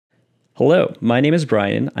Hello, my name is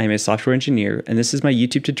Brian. I'm a software engineer, and this is my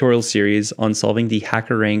YouTube tutorial series on solving the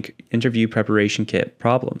HackerRank interview preparation kit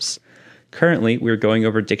problems. Currently, we're going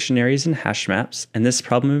over dictionaries and hash maps, and this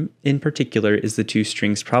problem in particular is the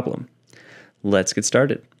toStrings problem. Let's get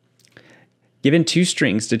started. Given two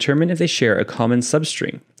strings, determine if they share a common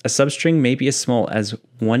substring. A substring may be as small as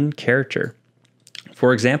one character.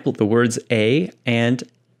 For example, the words A and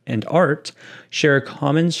art share a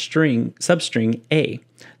common substring A.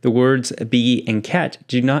 The words bee and cat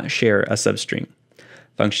do not share a substring.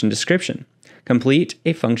 Function description. Complete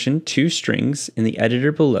a function toStrings in the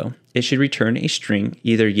editor below. It should return a string,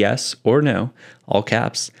 either yes or no, all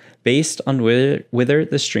caps, based on whether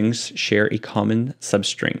the strings share a common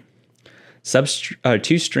substring.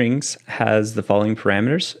 toStrings has the following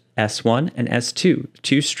parameters, S1 and S2,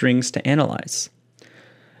 two strings to analyze.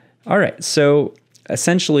 All right, so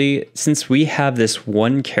essentially, since we have this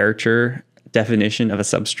one character definition of a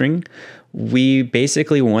substring, we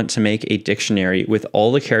basically want to make a dictionary with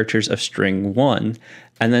all the characters of string 1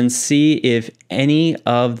 and then see if any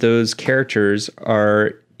of those characters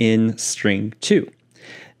are in string 2.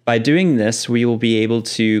 By doing this, we will be able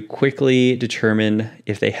to quickly determine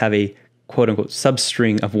if they have a quote-unquote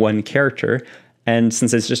substring of one character. And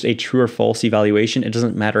since it's just a true or false evaluation, it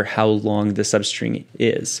doesn't matter how long the substring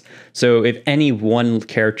is. So if any one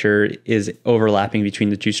character is overlapping between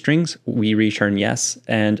the two strings, we return yes.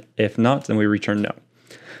 And if not, then we return no.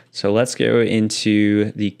 So let's go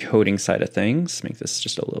into the coding side of things. Make this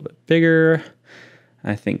just a little bit bigger.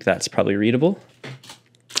 I think that's probably readable.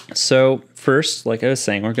 So first, like I was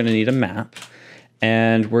saying, we're going to need a map.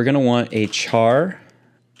 And we're going to want a char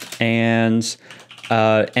and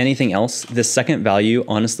anything else. The second value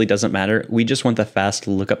honestly doesn't matter. We just want the fast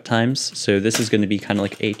lookup times. So this is going to be kind of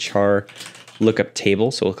like a char lookup table.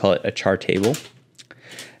 So we'll call it a char table.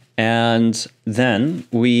 And then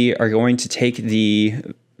we are going to take the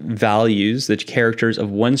values, the characters of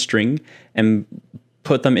one string, and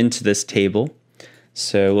put them into this table.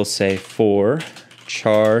 So we'll say for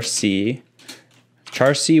char C1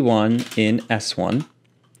 in S1.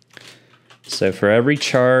 So for every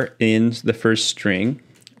char in the first string,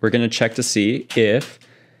 we're going to check to see if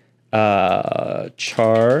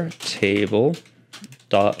char table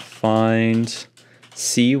dot find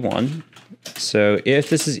C1. So if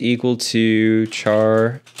this is equal to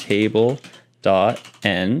char table dot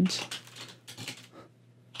end,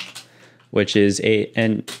 which is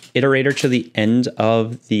an iterator to the end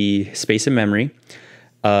of the space of memory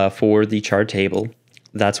for the char table.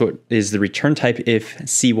 That's what is the return type if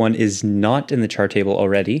C1 is not in the char table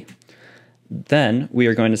already. Then we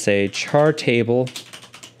are going to say char table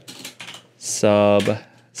sub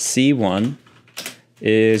C1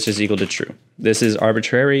 is just equal to true. This is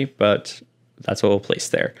arbitrary, but that's what we'll place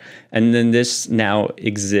there. And then this now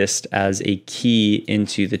exists as a key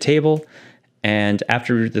into the table. And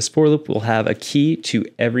after this for loop, we'll have a key to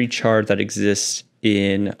every char that exists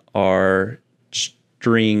in our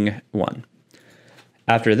string 1.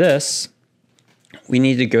 After this, we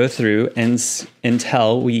need to go through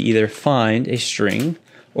until we either find a string,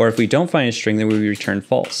 or if we don't find a string, then we return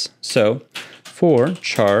false. So for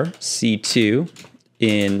char C2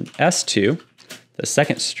 in S2, the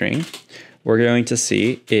second string, we're going to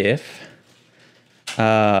see if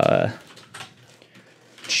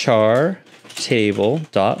char table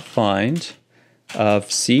dot find of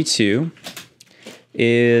C2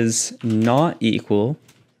 is not equal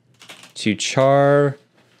to char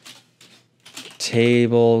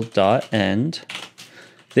table dot end.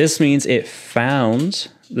 This means it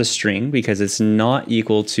found the string because it's not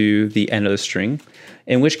equal to the end of the string,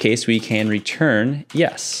 in which case we can return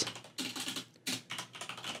yes.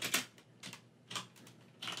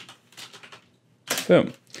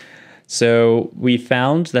 Boom. So we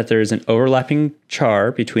found that there is an overlapping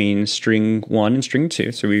char between string 1 and string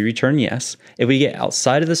 2, so we return yes. If we get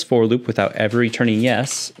outside of this for loop without ever returning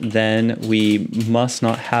yes, then we must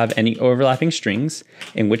not have any overlapping strings,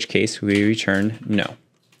 in which case we return no.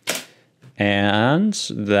 And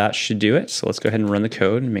that should do it. So let's go ahead and run the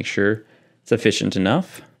code and make sure it's efficient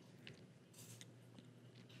enough.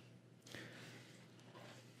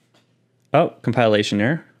 Oh, compilation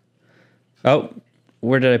error. Oh,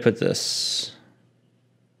 where did I put this?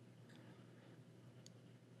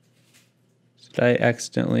 Did I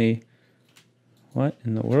accidentally, what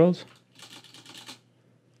in the world?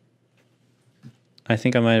 I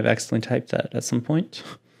think I might have accidentally typed that at some point.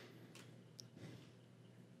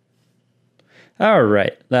 All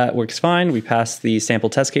right, that works fine. We passed the sample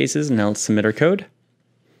test cases, and now let's submit our code.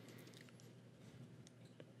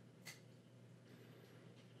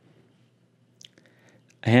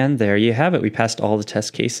 And there you have it. We passed all the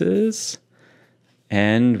test cases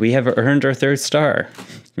and we have earned our 3rd star.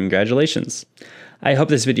 Congratulations. I hope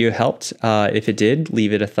this video helped. If it did,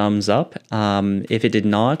 leave it a thumbs up. If it did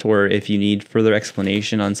not, or if you need further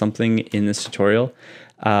explanation on something in this tutorial,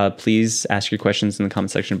 please ask your questions in the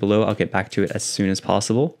comment section below. I'll get back to it as soon as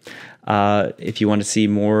possible. If you want to see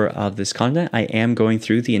more of this content, I am going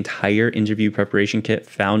through the entire interview preparation kit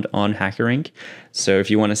found on HackerRank. So if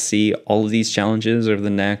you want to see all of these challenges over the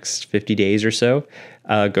next 50 days or so,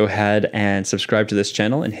 go ahead and subscribe to this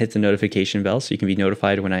channel and hit the notification bell so you can be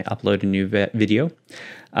notified when I upload a new video.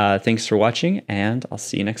 Thanks for watching, and I'll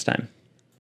see you next time.